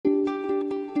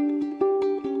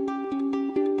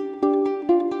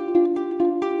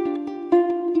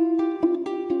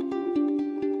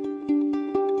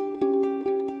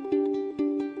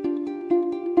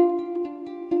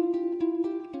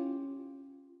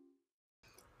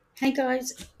Hey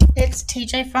guys, it's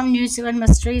TJ from New Zealand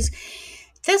Mysteries.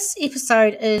 This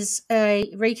episode is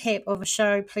a recap of a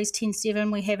show, Police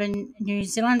 107, we have in New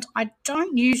Zealand. I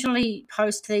don't usually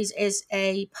post these as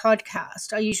a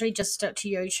podcast. I usually just stick to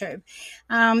YouTube.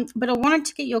 But I wanted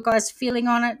to get your guys' feeling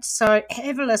on it, so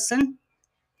have a listen.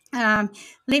 Let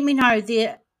me know.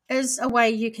 There is a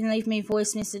way you can leave me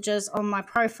voice messages on my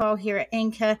profile here at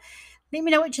Anchor. Let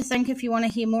me know what you think if you want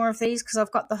to hear more of these, because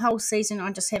I've got the whole season.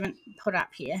 I just haven't put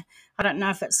up here. I don't know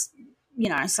if it's,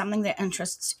 something that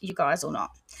interests you guys or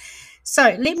not.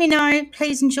 So let me know.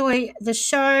 Please enjoy the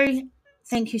show.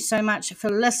 Thank you so much for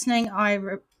listening. I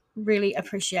really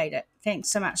appreciate it. Thanks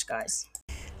so much, guys.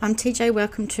 I'm TJ.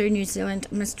 Welcome to New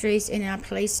Zealand Mysteries in our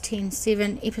Police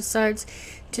 107 episodes.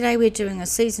 Today we're doing a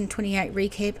season 28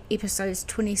 recap, episodes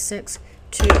 26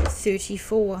 to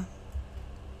 34.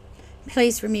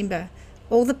 Please remember,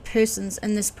 all the persons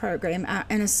in this program are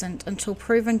innocent until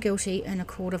proven guilty in a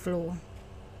court of law.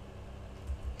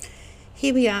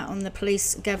 Here we are on the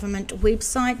police government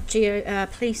website,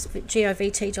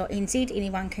 police.govt.nz.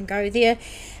 Anyone can go there.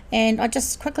 And I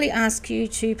just quickly ask you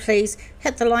to please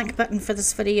hit the like button for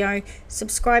this video,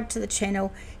 subscribe to the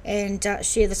channel, and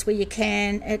share this where you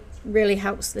can. It really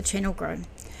helps the channel grow.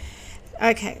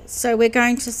 Okay, so we're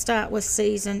going to start with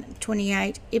season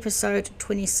 28, episode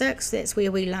 26. That's where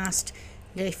we last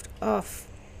left off.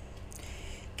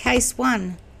 Case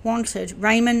 1, wanted,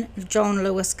 Raymond John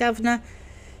Lewis, Governor.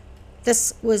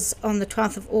 This was on the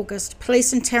 12th of August.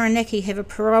 Police in Taranaki have a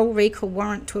parole recall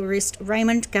warrant to arrest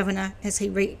Raymond Governor as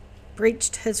he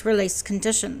breached his release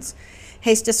conditions.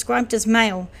 He's described as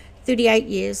male, 38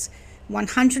 years,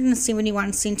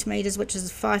 171 centimetres, which is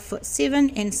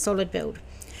 5'7", and solid build.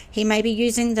 He may be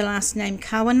using the last name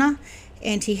Kawana,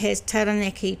 and he has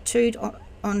Taranaki tattooed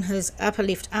on his upper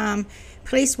left arm.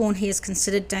 Police warn he is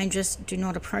considered dangerous. Do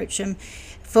not approach him.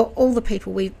 For all the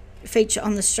people we feature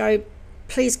on the show,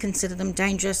 please consider them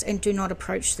dangerous and do not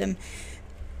approach them.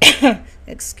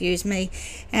 Excuse me.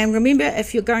 And remember,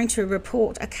 if you're going to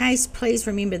report a case, please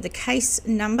remember the case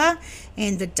number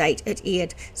and the date it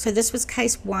aired. So this was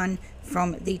case 1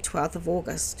 from the 12th of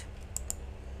August.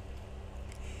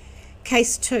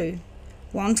 Case 2,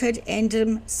 wanted,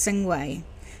 Adam Singway.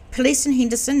 Police in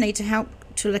Henderson need to help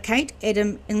to locate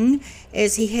Adam Ng,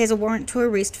 as he has a warrant to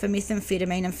arrest for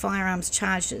methamphetamine and firearms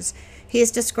charges. He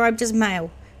is described as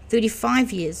male,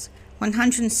 35 years,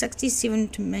 160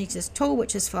 centimetres tall,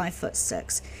 which is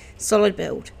 5'6", solid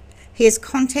build. He has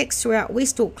contacts throughout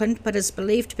West Auckland, but is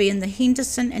believed to be in the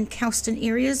Henderson and Kelston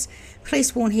areas.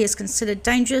 Police warn he is considered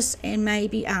dangerous and may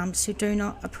be armed, so do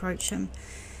not approach him.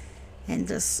 And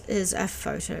this is a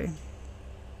photo.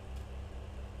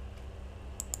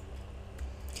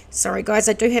 Sorry guys,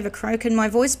 I do have a croak in my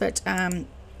voice, but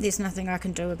there's nothing I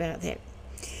can do about that.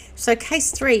 So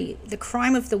case 3, the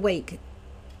crime of the week.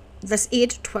 This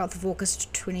aired 12th of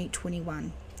August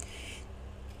 2021.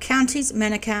 Counties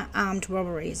Manukau armed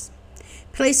robberies.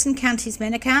 Police in Counties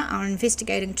Manukau are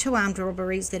investigating 2 armed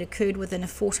robberies that occurred within a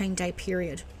 14-day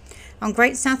period. On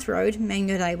Great South Road,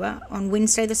 Mangarewa, on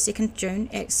Wednesday the 2nd June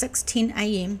at 6:10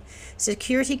 a.m,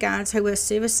 security guards who were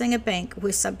servicing a bank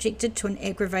were subjected to an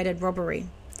aggravated robbery.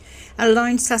 A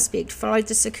lone suspect followed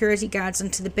the security guards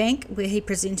into the bank, where he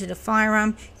presented a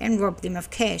firearm and robbed them of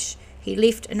cash. He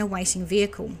left in a waiting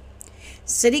vehicle.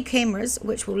 City cameras,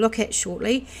 which we'll look at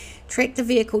shortly, tracked the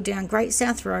vehicle down Great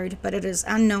South Road, but it is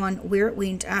unknown where it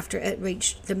went after it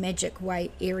reached the Magic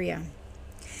Way area.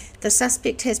 The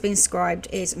suspect has been described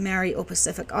as Maori or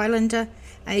Pacific Islander,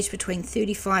 aged between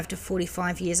 35 to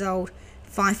 45 years old,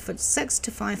 5'6"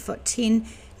 to 5'10",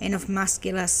 and of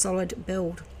muscular, solid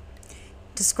build.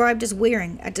 Described as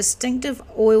wearing a distinctive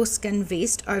oilskin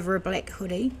vest over a black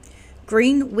hoodie,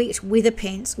 green wet weather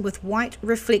pants with white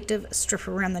reflective strip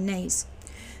around the knees.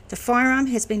 The firearm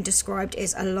has been described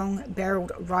as a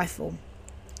long-barreled rifle.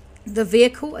 The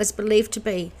vehicle is believed to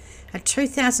be a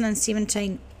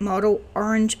 2017 model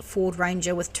orange Ford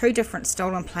Ranger with 2 different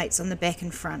stolen plates on the back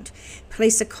and front.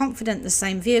 Police are confident the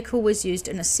same vehicle was used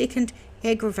in a second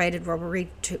aggravated robbery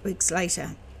 2 weeks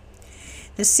later.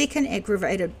 The second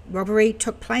aggravated robbery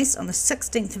took place on the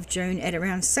 16th of June at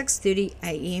around 6:30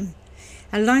 a.m.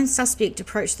 A lone suspect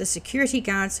approached the security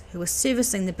guards who were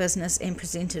servicing the business and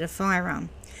presented a firearm.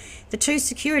 The 2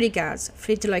 security guards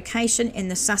fled the location,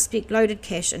 and the suspect loaded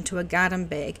cash into a garden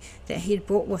bag that he had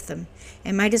brought with him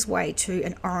and made his way to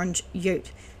an orange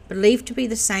ute, believed to be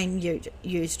the same ute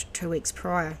used 2 weeks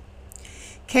prior.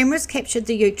 Cameras captured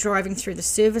the ute driving through the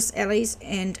service alleys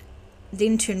and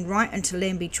then turned right into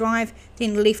Lambie Drive,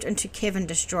 then left into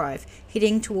Cavendish Drive,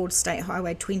 heading towards State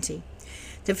Highway 20.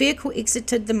 The vehicle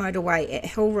exited the motorway at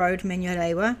Hill Road,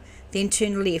 Manurewa, then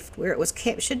turned left, where it was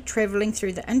captured travelling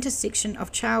through the intersection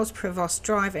of Charles Prevost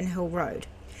Drive and Hill Road.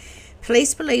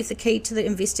 Police believe the key to the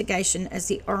investigation is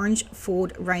the orange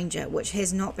Ford Ranger, which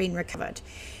has not been recovered.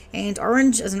 And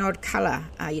orange is an odd colour.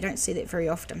 You don't see that very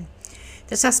often.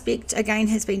 The suspect again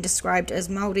has been described as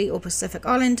Māori or Pacific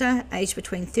Islander, aged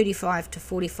between 35 to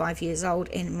 45 years old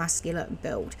and muscular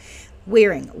build,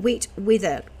 wearing wet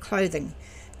weather clothing,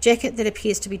 jacket that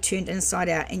appears to be turned inside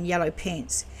out, and yellow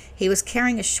pants. He was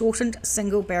carrying a shortened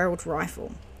single-barreled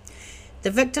rifle.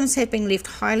 The victims have been left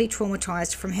highly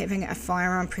traumatised from having a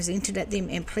firearm presented at them,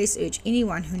 and police urge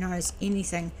anyone who knows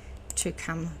anything to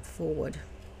come forward.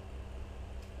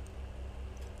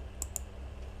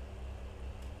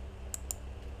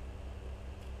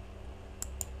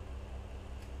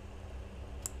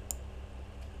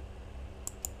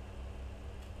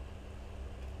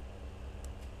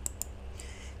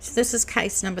 So this is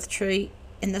case number 3,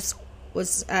 and this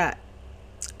was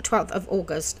 12th of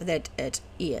August that it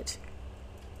aired.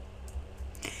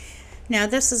 Now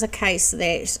this is a case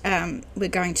that we're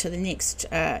going to the next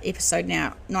episode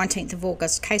now, 19th of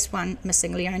August, case 1,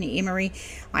 missing Leonie Emery.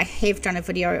 I have done a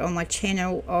video on my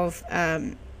channel of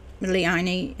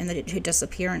Leonie and her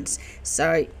disappearance,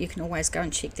 so you can always go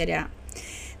and check that out.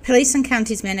 Police in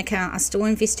Counties Manukau are still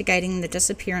investigating the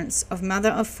disappearance of mother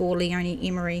of 4 Leonie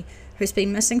Emery, who's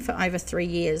been missing for over 3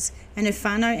 years, and her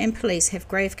whānau and police have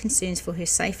grave concerns for her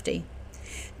safety.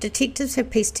 Detectives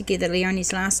have pieced together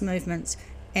Leonie's last movements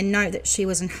and know that she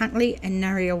was in Huntly and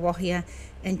Ngaruawahia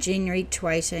in January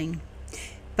 2018,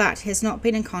 but has not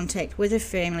been in contact with her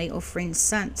family or friends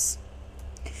since.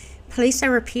 Police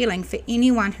are appealing for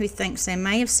anyone who thinks they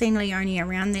may have seen Leonie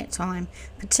around that time,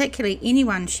 particularly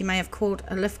anyone she may have caught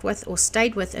a lift with or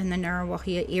stayed with in the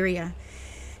Ngaruawahia area.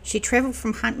 She travelled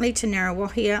from Huntly to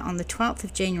Ngaruawahia on the 12th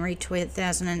of January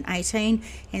 2018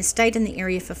 and stayed in the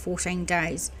area for 14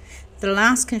 days. The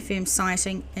last confirmed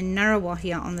sighting in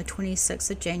Ngaruawahia on the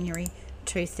 26th of January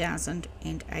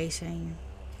 2018.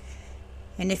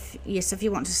 And if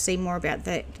you want to see more about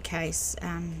that case,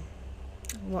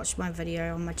 watch my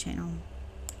video on my channel.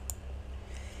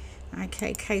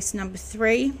 Okay, case number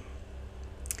 3,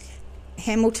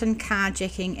 Hamilton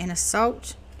carjacking and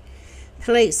assault.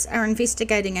 Police are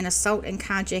investigating an assault and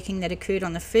carjacking that occurred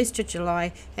on the 1st of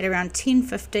July at around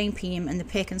 10:15 p.m. in the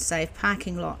Pak'nSave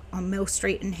parking lot on Mill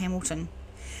Street in Hamilton.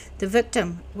 The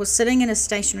victim was sitting in a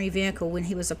stationary vehicle when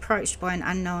he was approached by an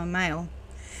unknown male.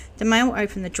 The male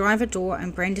opened the driver door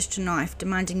and brandished a knife,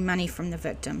 demanding money from the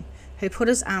victim, who put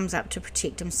his arms up to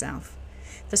protect himself.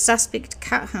 The suspect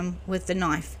cut him with the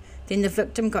knife. Then the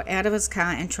victim got out of his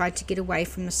car and tried to get away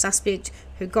from the suspect,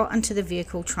 who got into the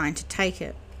vehicle trying to take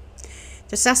it.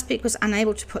 The suspect was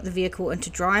unable to put the vehicle into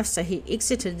drive, so he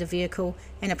exited the vehicle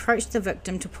and approached the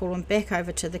victim to pull him back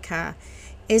over to the car.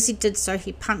 As he did so,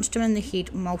 he punched him in the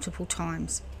head multiple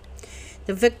times.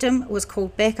 The victim was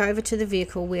called back over to the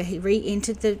vehicle, where he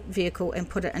re-entered the vehicle and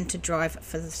put it into drive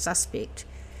for the suspect.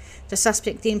 The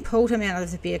suspect then pulled him out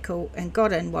of the vehicle and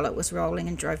got in while it was rolling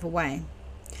and drove away.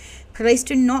 Police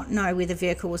do not know where the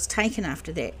vehicle was taken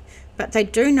after that, but they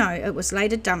do know it was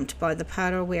later dumped by the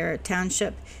Parawera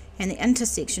Township and the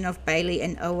intersection of Bailey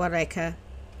and Owareka,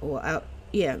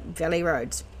 Valley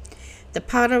Roads. The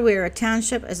Parawera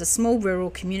Township is a small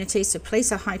rural community, so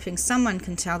police are hoping someone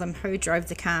can tell them who drove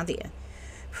the car there.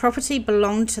 Property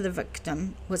belonged to the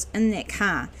victim was in that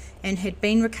car and had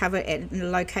been recovered at a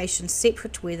location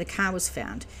separate to where the car was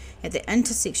found, at the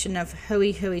intersection of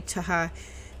Hui Taha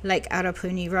Lake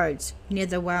Arapuni Roads, near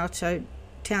the Waikato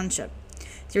Township.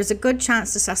 There is a good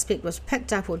chance the suspect was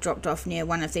picked up or dropped off near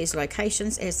one of these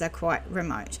locations, as they're quite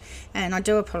remote. And I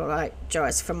do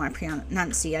apologise for my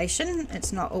pronunciation,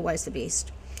 it's not always the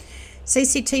best.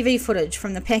 CCTV footage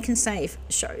from the Pak'nSave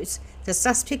shows the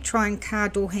suspect trying car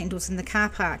door handles in the car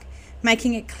park,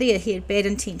 making it clear he had bad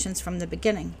intentions from the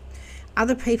beginning.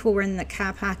 Other people were in the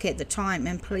car park at the time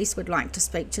and police would like to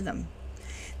speak to them.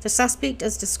 The suspect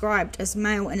is described as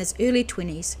male in his early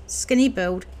 20s, skinny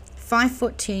build,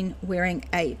 5'10", wearing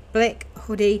a black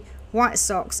hoodie, white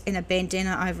socks and a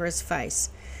bandana over his face.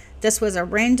 This was a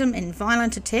random and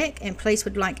violent attack, and police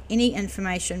would like any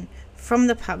information from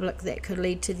the public that could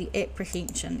lead to the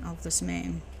apprehension of this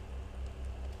man.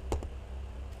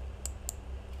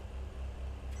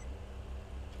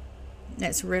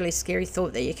 That's a really scary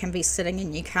thought, that you can be sitting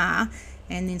in your car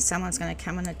and then someone's going to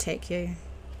come and attack you.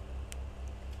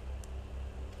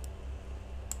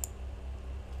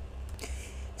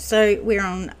 So we're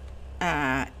on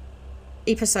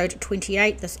episode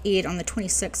 28. This aired on the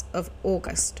 26th of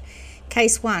August.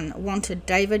 Case 1, wanted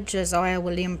David Josiah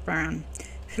William Brown.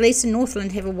 Police in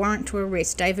Northland have a warrant to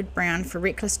arrest David Brown for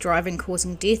reckless driving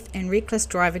causing death and reckless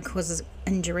driving causes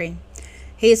injury.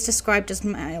 He is described as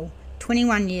male,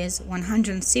 21 years,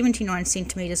 179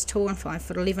 centimetres tall and 5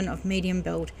 foot 11 of medium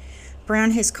build.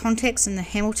 Brown has contacts in the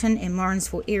Hamilton and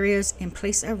Morrinsville areas, and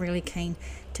police are really keen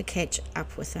to catch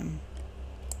up with him.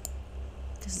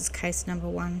 This is case number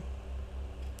 1.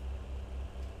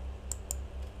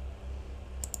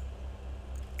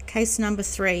 Case number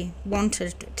 3,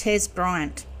 wanted Taz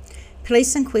Bryant.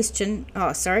 Police in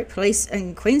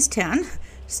Queenstown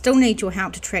still need your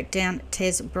help to track down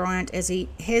Taz Bryant as he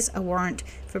has a warrant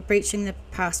for breaching the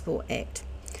Passport Act.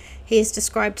 He is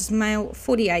described as male,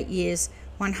 48 years,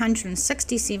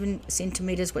 167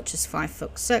 centimetres, which is 5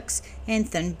 foot 6, and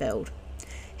thin build.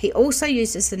 He also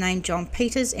uses the name John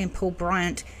Peters and Paul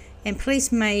Bryant, and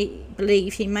police may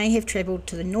believe he may have travelled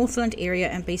to the Northland area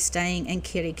and be staying in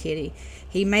Kerikeri.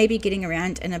 He may be getting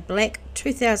around in a black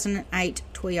 2008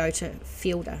 Toyota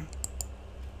Fielder.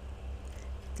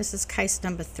 This is case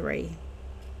number 3.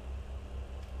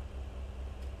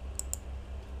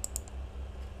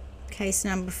 Case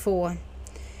number 4.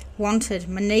 Wanted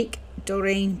Monique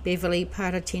Doreen Beverly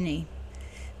Paratini.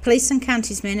 Police in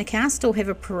Counties Manukau still have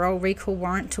a parole recall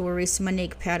warrant to arrest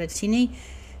Monique Paratini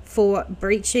for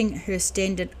breaching her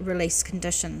standard release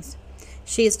conditions.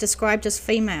 She is described as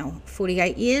female,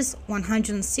 48 years,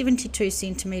 172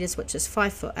 centimetres, which is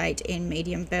 5 foot 8, and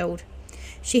medium build.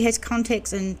 She has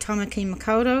contacts in Tamaki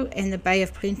Makaurau and the Bay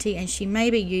of Plenty, and she may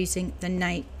be using the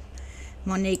name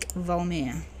Monique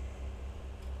Volmer.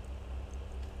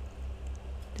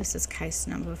 This is case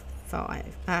number 4.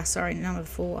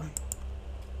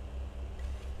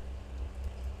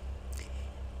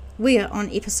 We are on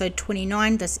episode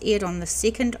 29. This aired on the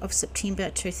 2nd of September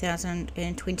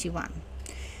 2021.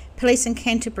 Police in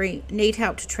Canterbury need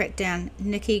help to track down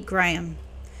Nicky Graham,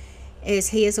 as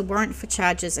he has a warrant for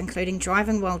charges including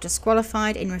driving while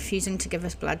disqualified and refusing to give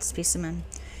a blood specimen.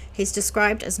 He's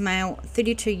described as male,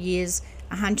 32 years,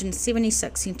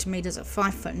 176 centimetres at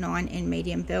 5 foot 9 and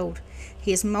medium build. He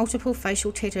has multiple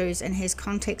facial tattoos and has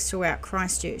contacts throughout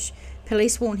Christchurch.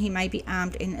 Police warn he may be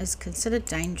armed and is considered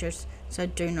dangerous, so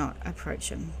do not approach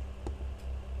him.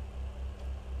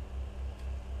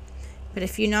 But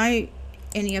if you know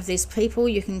any of these people,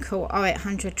 you can call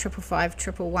 0800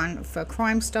 555 111 for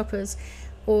Crime Stoppers,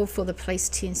 or for the police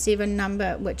 107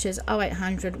 number, which is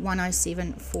 0800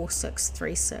 107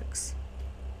 4636.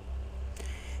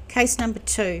 Case number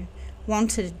 2,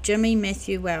 wanted Jimmy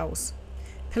Matthew Wells.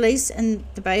 Police in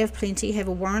the Bay of Plenty have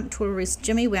a warrant to arrest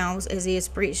Jimmy Wells as he has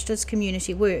breached his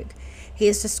community work. He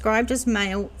is described as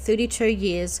male, 32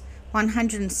 years,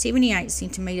 178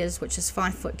 centimetres, which is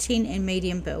 5 foot 10, and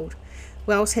medium build.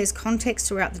 Wells has contacts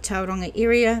throughout the Tauranga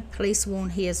area. Police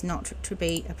warn he is not to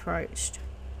be approached.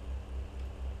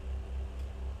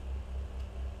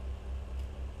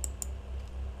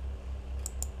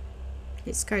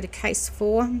 Let's go to case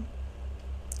 4.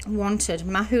 Wanted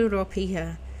Mahu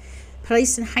Rapiha.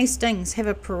 Police in Hastings have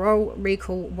a parole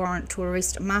recall warrant to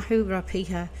arrest Mahu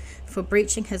Rapiha for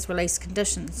breaching his release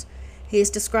conditions. He is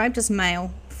described as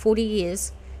male, 40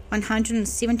 years,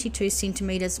 172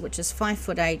 centimetres, which is 5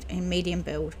 foot 8, and medium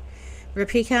build.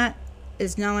 Rapiha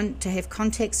is known to have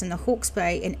contacts in the Hawke's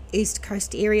Bay and East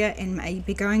Coast area and may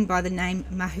be going by the name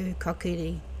Mahu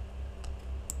Kokiri.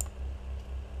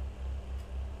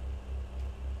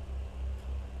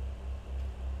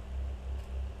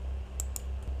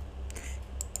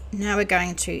 Now we're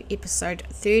going to episode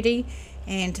 30,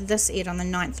 and this aired on the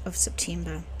 9th of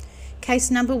September.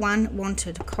 Case number 1,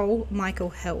 wanted Cole Michael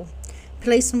Hill.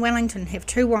 Police in Wellington have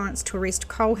 2 warrants to arrest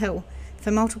Cole Hill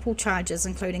for multiple charges,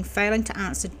 including failing to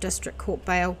answer district court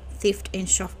bail, theft and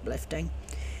shoplifting.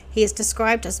 He is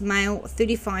described as male,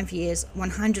 35 years,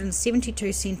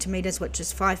 172 centimetres, which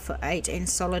is 5 foot 8, and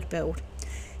solid build.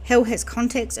 Hill has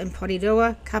contacts in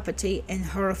Porirua, Kapiti and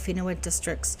Horowhenua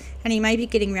districts, and he may be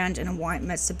getting around in a white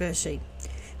Mitsubishi.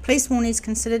 Police warn he is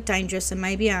considered dangerous and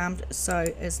may be armed, so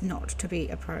is not to be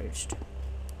approached.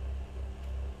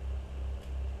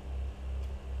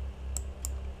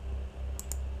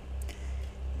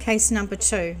 Case number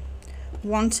 2.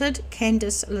 Wanted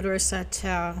Candice Larissa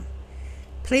Tower.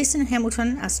 Police in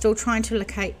Hamilton are still trying to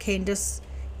locate Candice,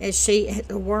 as she has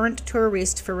a warrant to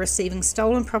arrest for receiving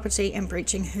stolen property and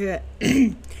breaching her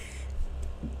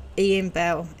EM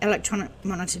bail, electronic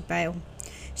monitored bail.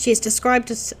 She is described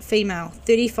as female,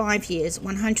 35 years,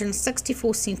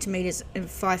 164 centimetres and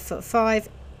 5 foot 5,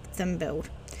 thin build.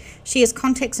 She has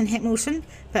contacts in Hamilton,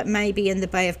 but may be in the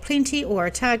Bay of Plenty or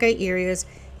Otago areas.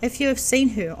 If you have seen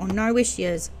her or know where she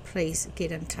is, please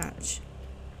get in touch.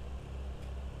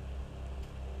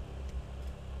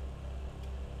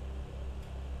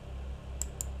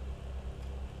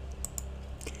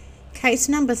 Case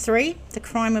number 3, the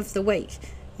crime of the week.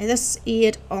 This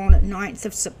aired on 9th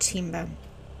of September.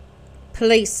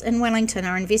 Police in Wellington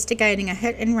are investigating a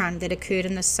hit and run that occurred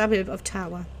in the suburb of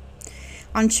Tawa.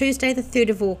 On Tuesday the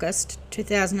 3rd of August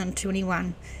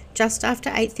 2021, just after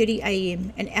 8:30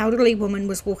 a.m, an elderly woman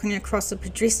was walking across a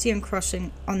pedestrian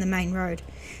crossing on the main road,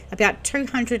 about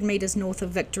 200 metres north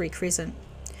of Victory Crescent.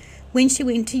 When she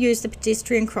went to use the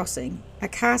pedestrian crossing, a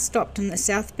car stopped in the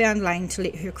southbound lane to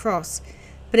let her cross,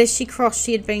 but as she crossed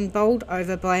she had been bowled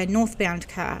over by a northbound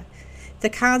car. The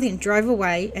car then drove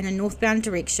away in a northbound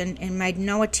direction and made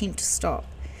no attempt to stop,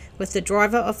 with the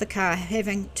driver of the car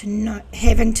having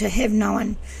to have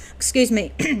known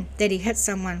that he hit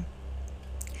someone.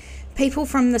 People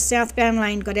from the southbound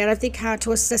lane got out of their car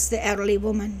to assist the elderly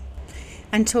woman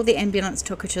until the ambulance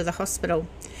took her to the hospital.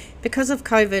 Because of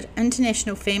COVID,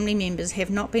 international family members have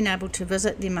not been able to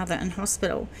visit their mother in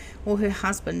hospital, or her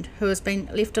husband, who has been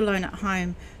left alone at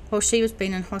home while she was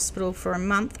been in hospital for a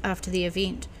month after the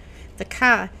event. The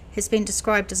car has been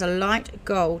described as a light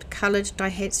gold coloured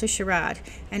Daihatsu Charade,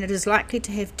 and it is likely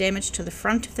to have damage to the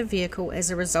front of the vehicle as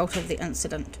a result of the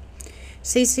incident.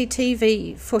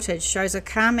 CCTV footage shows a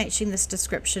car matching this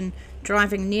description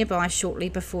driving nearby shortly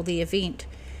before the event.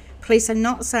 Police are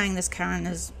not saying this car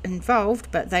is involved,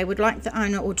 but they would like the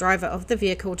owner or driver of the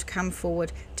vehicle to come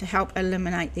forward to help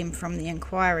eliminate them from the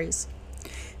inquiries.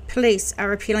 Police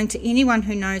are appealing to anyone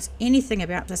who knows anything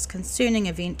about this concerning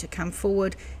event to come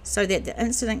forward so that the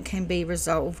incident can be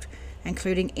resolved,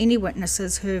 including any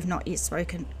witnesses who have not yet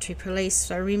spoken to police.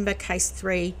 So remember, case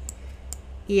 3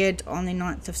 aired on the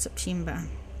 9th of September.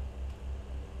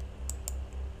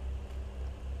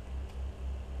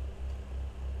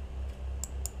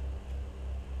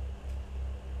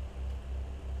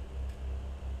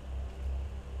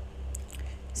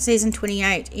 Season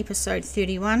 28, episode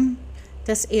 31.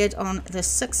 This aired on the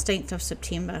 16th of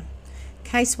September.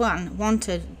 Case 1,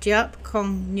 wanted, Giap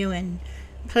Kong Nguyen.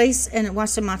 Police in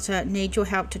Waitemata need your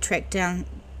help to track down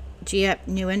Giap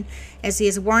Nguyen, as he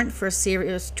has a warrant for a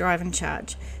serious driving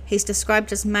charge. He's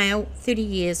described as male, 30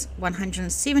 years,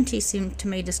 170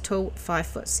 centimetres tall,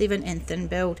 5'7" and thin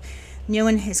build.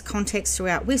 Nguyen has contacts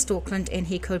throughout West Auckland, and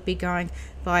he could be going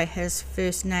by his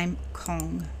first name,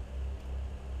 Kong.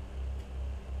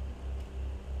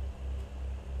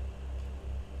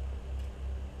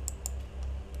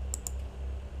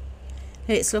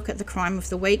 Let's look at the crime of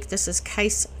the week. This is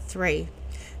case 3.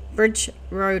 Bridge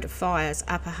Road fires,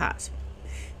 Upper Hutt.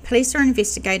 Police are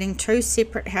investigating 2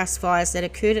 separate house fires that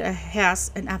occurred at a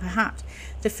house in Upper Hutt,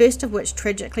 the first of which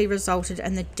tragically resulted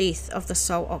in the death of the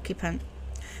sole occupant.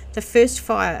 The first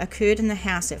fire occurred in the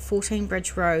house at 14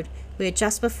 Bridge Road, where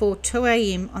just before 2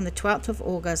 a.m. on the 12th of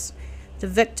August, the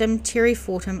victim, Terry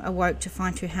Fortum, awoke to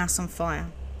find her house on fire.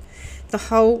 The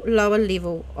whole lower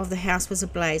level of the house was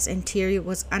ablaze, and Terry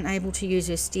was unable to use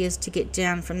her stairs to get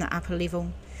down from the upper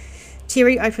level.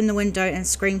 Terry opened the window and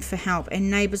screamed for help,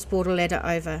 and neighbours brought a ladder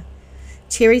over.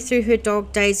 Terry threw her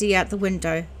dog Daisy out the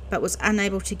window, but was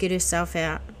unable to get herself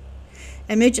out.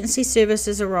 Emergency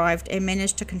services arrived and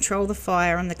managed to control the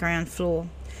fire on the ground floor,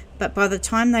 but by the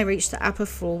time they reached the upper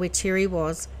floor where Terry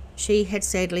was, she had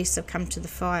sadly succumbed to the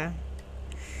fire.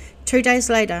 2 days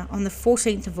later, on the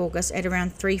 14th of August at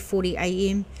around 3:40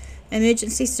 a.m,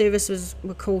 emergency services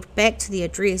were called back to the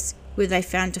address, where they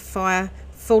found a fire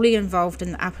fully involved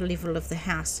in the upper level of the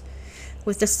house.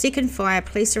 With the second fire,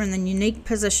 police are in the unique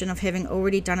position of having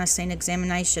already done a scene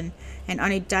examination, and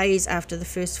only days after the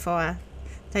first fire.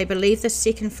 They believe the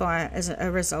second fire is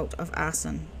a result of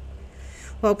arson.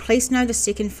 While police know the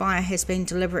second fire has been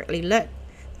deliberately lit,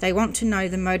 they want to know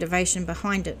the motivation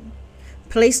behind it.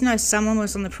 Police know someone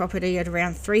was on the property at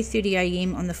around 3:30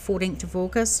 a.m. on the 14th of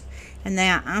August, and they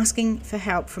are asking for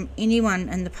help from anyone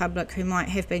in the public who might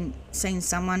have seen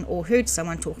someone or heard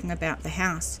someone talking about the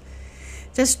house.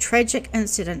 This tragic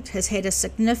incident has had a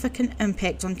significant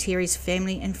impact on Terry's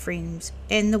family and friends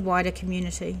and the wider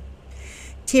community.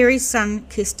 Terry's son,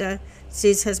 Kester,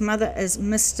 says his mother is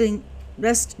missed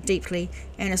deeply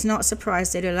and is not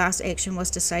surprised that her last action was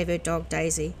to save her dog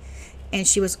Daisy, and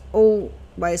she was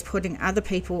always putting other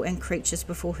people and creatures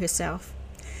before herself.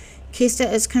 Kester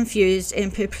is confused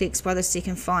and perplexed by the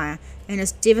second fire and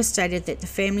is devastated that the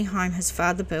family home his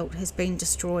father built has been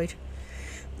destroyed.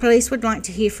 Police would like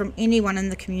to hear from anyone in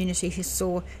the community who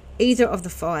saw either of the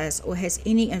fires or has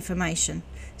any information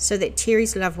so that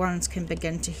Terry's loved ones can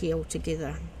begin to heal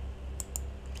together.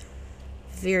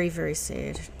 Very, very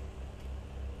sad.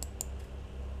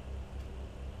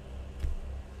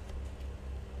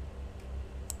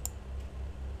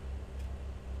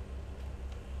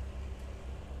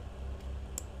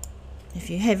 If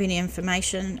you have any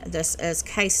information, this is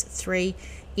case 3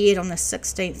 aired on the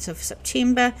 16th of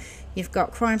September. You've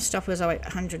got Crime Stoppers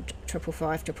 0800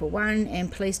 555 111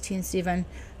 and Police 107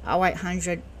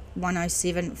 0800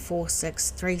 107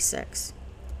 4636.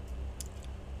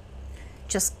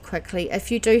 Just quickly, if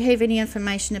you do have any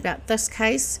information about this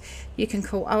case, you can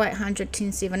call 0800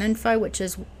 107 info, which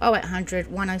is 0800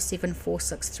 107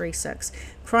 4636.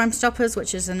 Crime Stoppers,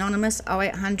 which is anonymous,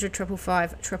 0800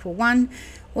 555 111,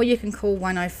 or you can call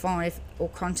 105 or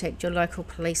contact your local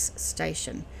police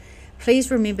station.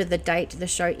 Please remember the date the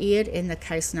show aired and the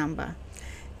case number.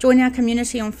 Join our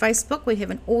community on Facebook. We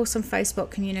have an awesome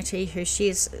Facebook community who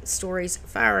shares stories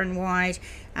far and wide,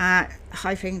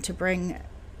 hoping to bring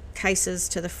cases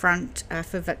to the front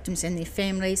for victims and their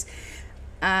families.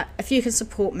 If you can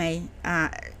support me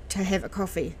to have a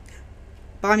coffee,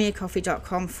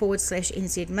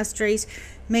 buymeacoffee.com/NZ Mysteries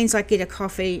means I get a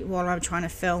coffee while I'm trying to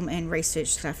film and research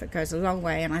stuff. It goes a long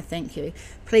way, and I thank you.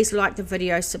 Please like the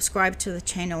video, subscribe to the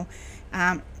channel,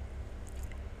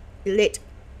 let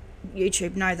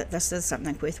YouTube know that this is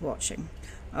something worth watching.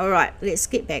 Alright, let's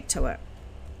get back to it.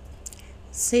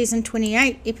 Season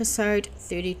 28, episode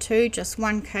 32, just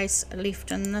one case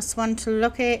left in this one to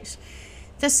look at.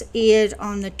 This aired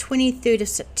on the 23rd of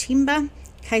September,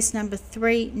 case number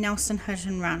 3, Nelson Hit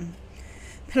and Run.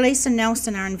 Police in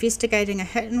Nelson are investigating a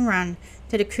hit and run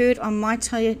that occurred on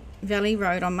Maitai Valley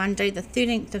Road on Monday the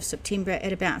 13th of September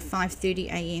at about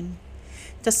 5:30 a.m.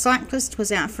 The cyclist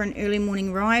was out for an early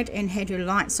morning ride and had her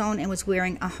lights on and was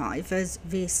wearing a high-vis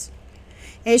vest.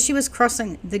 As she was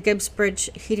crossing the Gibbs Bridge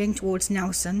heading towards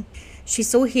Nelson, she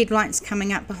saw headlights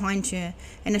coming up behind her,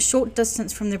 and a short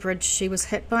distance from the bridge she was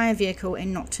hit by a vehicle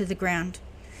and knocked to the ground.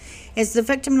 As the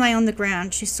victim lay on the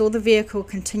ground, she saw the vehicle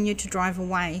continue to drive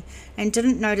away and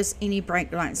didn't notice any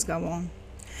brake lights go on.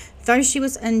 Though she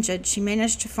was injured, she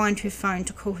managed to find her phone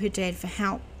to call her dad for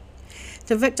help.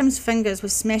 The victim's fingers were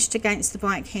smashed against the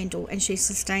bike handle and she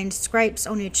sustained scrapes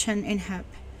on her chin and hip.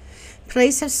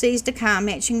 Police have seized a car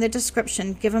matching the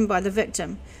description given by the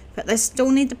victim, but they still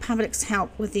need the public's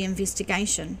help with the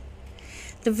investigation.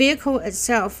 The vehicle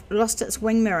itself lost its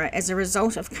wing mirror as a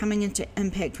result of coming into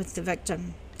impact with the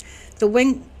victim. The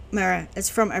wing mirror is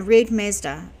from a red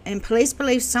Mazda, and police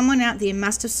believe someone out there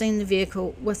must have seen the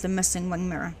vehicle with the missing wing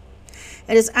mirror.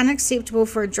 It is unacceptable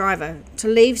for a driver to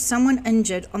leave someone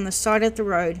injured on the side of the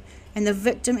road, and the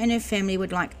victim and her family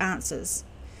would like answers.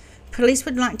 Police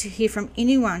would like to hear from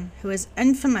anyone who has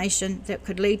information that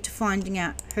could lead to finding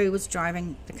out who was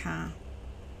driving the car.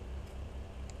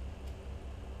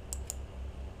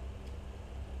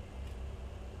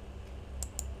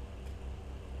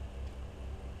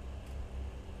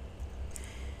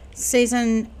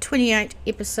 Season 28,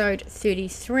 episode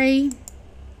 33.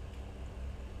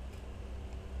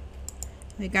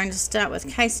 We're going to start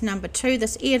with case number 2.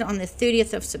 This aired on the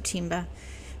 30th of September.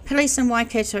 Police in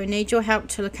Waikato need your help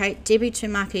to locate Debbie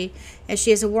Tumaki as she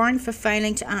has a warrant for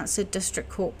failing to answer district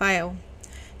court bail.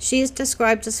 She is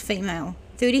described as female,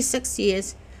 36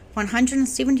 years,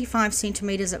 175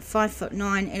 centimetres at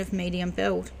 5'9" and of medium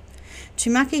build.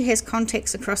 Tumaki has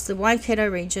contacts across the Waikato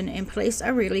region and police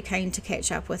are really keen to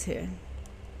catch up with her.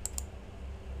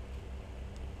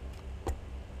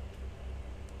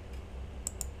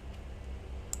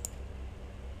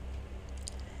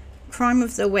 Crime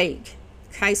of the Week.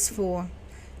 Case 4,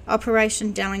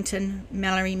 Operation Darlington,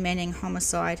 Mallory Manning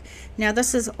homicide. Now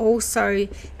this is also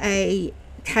a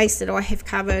case that I have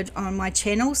covered on my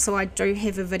channel, so I do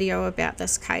have a video about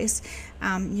this case.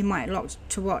 You might like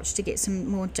to watch to get some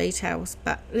more details,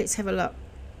 but let's have a look.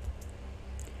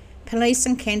 Police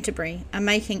in Canterbury are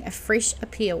making a fresh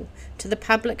appeal to the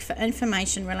public for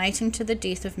information relating to the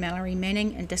death of Mallory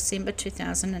Manning in December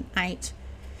 2008.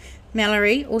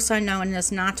 Mallory, also known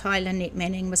as Ngātai Lynette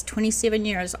Manning, was 27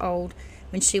 years old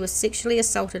when she was sexually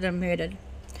assaulted and murdered.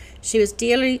 She was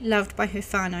dearly loved by her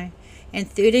whānau, and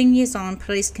 13 years on,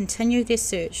 police continue their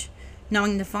search,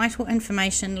 knowing the vital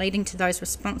information leading to those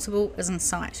responsible is in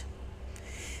sight.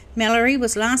 Mallory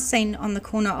was last seen on the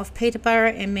corner of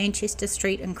Peterborough and Manchester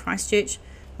Street in Christchurch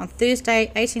on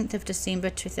Thursday, 18th of December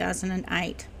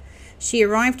 2008. She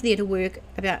arrived there to work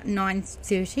about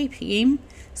 9:30 p.m,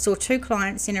 saw 2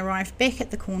 clients and arrived back at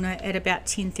the corner at about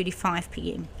 10:35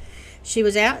 p.m. She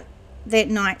was out that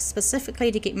night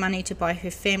specifically to get money to buy her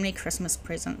family Christmas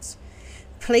presents.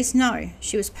 Police know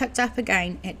she was picked up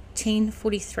again at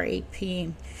 10:43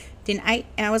 p.m. Then 8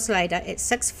 hours later at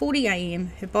 6:40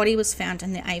 a.m. her body was found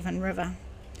in the Avon River.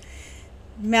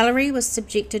 Mallory was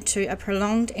subjected to a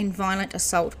prolonged and violent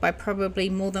assault by probably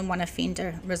more than one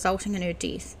offender, resulting in her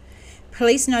death.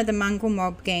 Police know the mongrel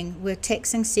mob gang were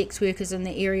taxing sex workers in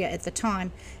the area at the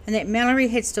time, and that Mallory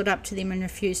had stood up to them and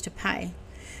refused to pay.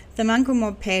 The mongrel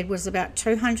mob pad was about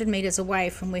 200 metres away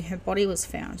from where her body was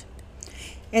found.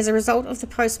 As a result of the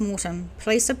post-mortem,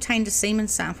 police obtained a semen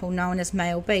sample known as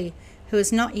male B, who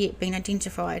has not yet been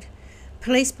identified.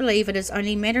 Police believe it is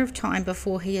only a matter of time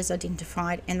before he is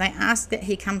identified, and they ask that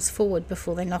he comes forward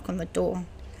before they knock on the door.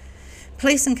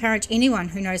 Police encourage anyone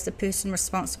who knows the person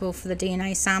responsible for the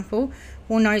DNA sample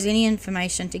or knows any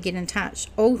information to get in touch.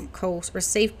 All calls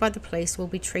received by the police will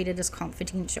be treated as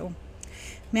confidential.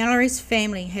 Mallory's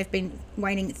family have been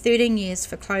waiting 13 years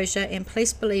for closure, and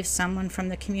police believe someone from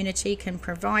the community can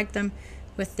provide them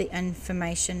with the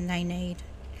information they need.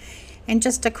 And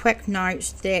just a quick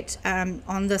note that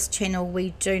on this channel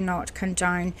we do not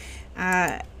condone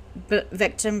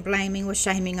victim blaming or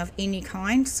shaming of any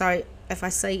kind. So if I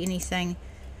see anything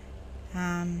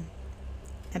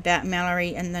about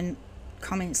Mallory in the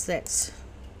comments that's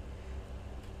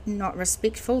not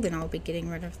respectful, then I'll be getting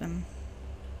rid of them.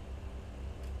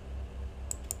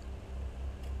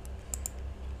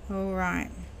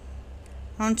 Alright,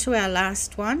 on to our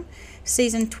last one,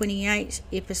 season 28,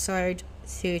 episode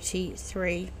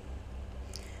 33.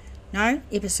 No,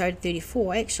 episode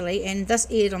 34 actually, and this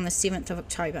aired on the 7th of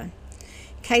October.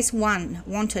 Case 1,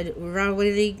 wanted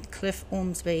Rawiri Cliff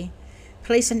Ormsby.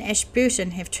 Police in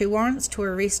Ashburton have 2 warrants to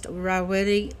arrest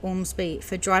Rawiri Ormsby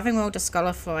for driving while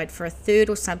disqualified for a third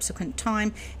or subsequent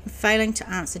time and failing to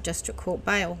answer district court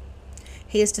bail.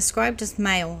 He is described as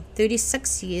male,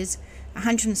 36 years,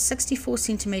 164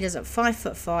 centimetres at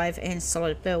 5'5" and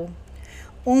solid build.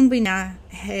 Ormsby now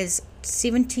has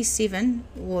 77,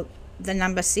 or the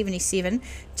number 77,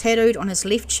 tattooed on his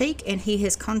left cheek, and he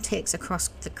has contacts across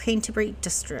the Canterbury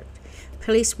district.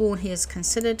 Police warn he is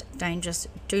considered dangerous.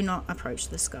 Do not approach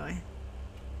this guy.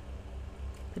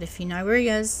 But if you know where he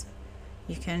is,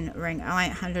 you can ring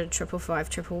 0800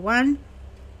 555 111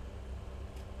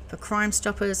 for Crime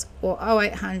Stoppers, or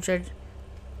 0800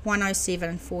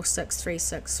 107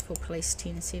 4636 for Police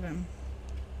 107.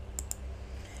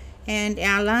 And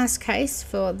our last case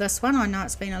for this one, I know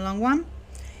it's been a long one,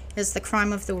 is the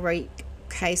Crime of the Week,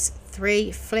 Case 3,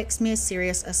 Flaxmere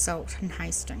Serious Assault in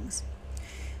Hastings.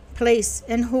 Police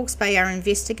in Hawke's Bay are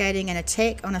investigating an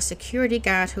attack on a security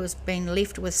guard who has been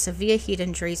left with severe head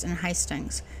injuries in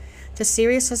Hastings. The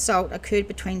serious assault occurred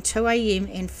between 2 a.m.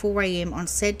 and 4 a.m. on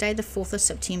Saturday the 4th of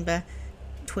September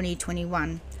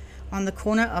 2021 on the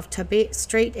corner of Tibet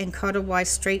Street and Kodawai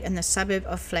Street in the suburb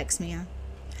of Flaxmere.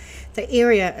 The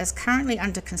area is currently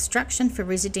under construction for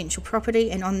residential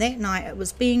property, and on that night it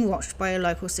was being watched by a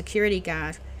local security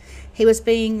guard. He was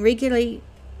being regularly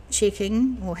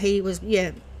checking, or he was,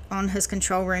 on his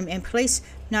control room, and police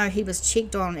know he was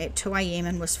checked on at 2 a.m.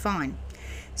 and was fine.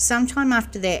 Sometime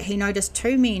after that, he noticed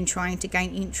 2 men trying to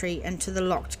gain entry into the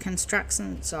locked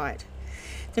construction site.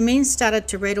 The men started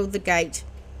to rattle the gate,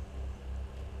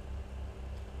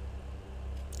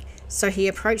 so he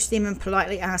approached them and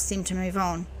politely asked them to move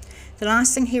on. The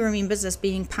last thing he remembers is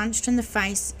being punched in the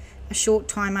face. A short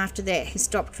time after that, he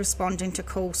stopped responding to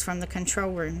calls from the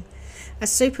control room. A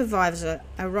supervisor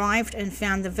arrived and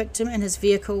found the victim in his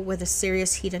vehicle with a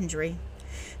serious head injury.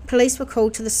 Police were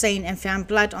called to the scene and found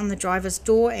blood on the driver's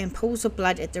door and pools of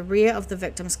blood at the rear of the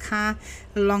victim's car,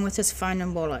 along with his phone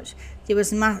and wallet. There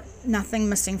was nothing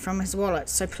missing from his wallet,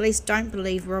 so police don't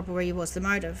believe robbery was the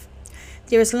motive.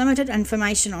 There is limited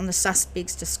information on the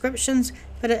suspects' descriptions,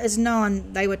 but it is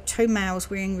known they were 2 males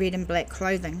wearing red and black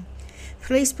clothing.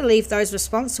 Police believe those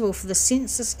responsible for the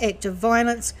senseless act of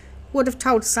violence would have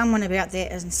told someone about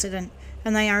that incident,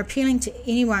 and they are appealing to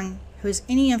anyone who has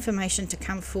any information to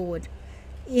come forward.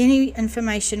 Any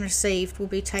information received will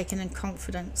be taken in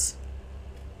confidence.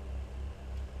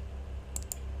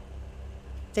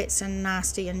 That's a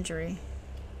nasty injury.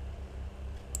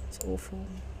 It's awful.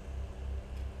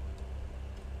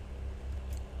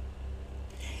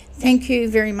 Thank you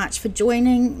very much for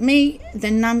joining me. The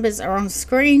numbers are on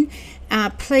screen.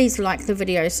 Please like the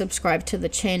video, subscribe to the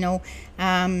channel.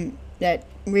 That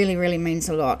really means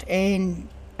a lot. And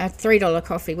a $3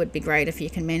 coffee would be great if you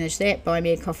can manage that.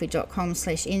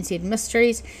 buymeacoffee.com/NZ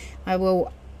Mysteries. I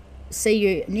will see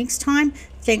you next time.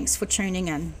 Thanks for tuning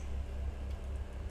in.